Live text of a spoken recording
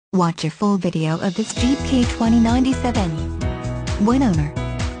Watch a full video of this Jeep K2097. One owner.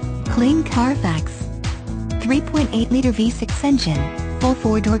 Clean Carfax. 3.8-liter V6 engine, full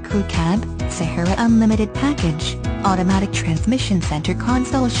 4-door crew cab, Sahara Unlimited package, automatic transmission center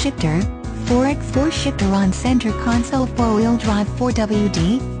console shifter, 4x4 shifter on center console 4-wheel drive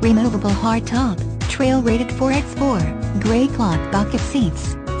 4WD, removable hardtop, trail rated 4x4, gray cloth bucket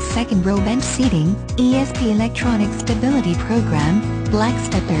seats, second row bench seating, ESP electronic stability program, black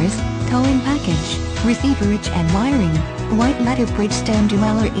steppers, towing package, receiverage and wiring, white letter Bridgestone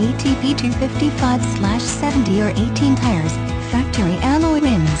Dueler ATP 255/70 or 18 tires, factory alloy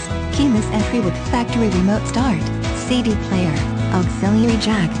rims, keyless entry with factory remote start, CD player, auxiliary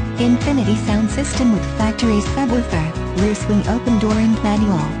jack, infinity sound system with factory subwoofer, rear swing open door and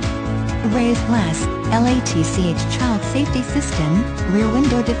manual, raised glass, LATCH child safety system, rear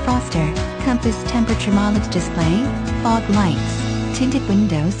window defroster, compass temperature mileage display, fog lights, tinted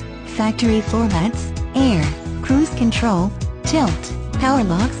windows, factory floor mats, air, cruise control, tilt, power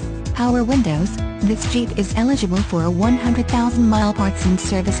locks, power windows. This Jeep is eligible for a 100,000-mile parts and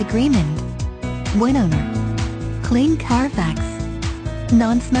service agreement. One owner. Clean Carfax.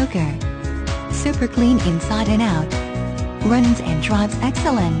 Non-smoker. Super clean inside and out. Runs and drives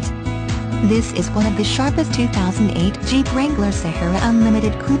excellent. This is one of the sharpest 2008 Jeep Wrangler Sahara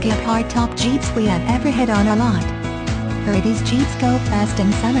Unlimited Crew Cab hardtop Jeeps we have ever had on our lot. Hurry, these Jeeps go fast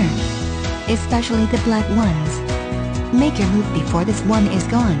in summer. Especially the black ones. Make your move before this one is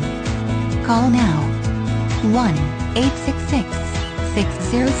gone. Call now.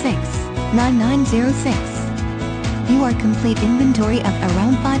 1-866-606-9906. View our complete inventory of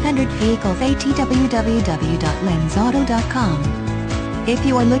around 500 vehicles at www.lenzauto.com. If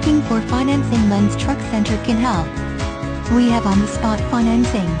you are looking for financing, Lenz Truck Center can help. We have on-the-spot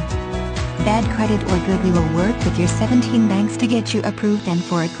financing. Bad credit or good, we will work with your 17 banks to get you approved and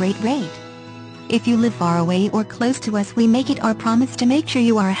for a great rate. If you live far away or close to us, we make it our promise to make sure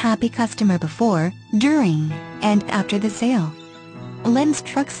you are a happy customer before, during, and after the sale. Lenz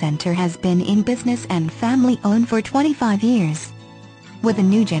Truck Center has been in business and family-owned for 25 years. With a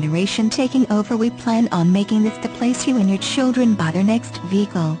new generation taking over, we plan on making this the place you and your children buy their next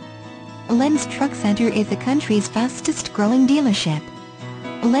vehicle. Lenz Truck Center is the country's fastest-growing dealership.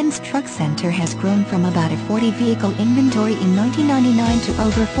 Lenz Truck Center has grown from about a 40-vehicle inventory in 1999 to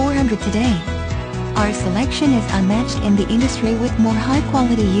over 400 today. Our selection is unmatched in the industry, with more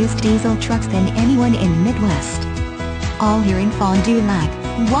high-quality used diesel trucks than anyone in the Midwest. All here in Fond du Lac.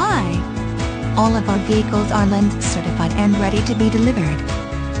 Why? All of our vehicles are Lenz certified and ready to be delivered.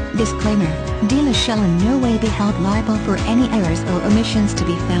 Disclaimer: dealers shall in no way be held liable for any errors or omissions to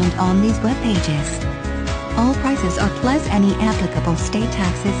be found on these web pages. All prices are plus any applicable state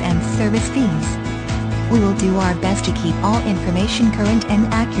taxes and service fees. We will do our best to keep all information current and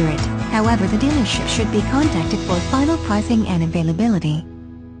accurate. However, the dealership should be contacted for final pricing and availability.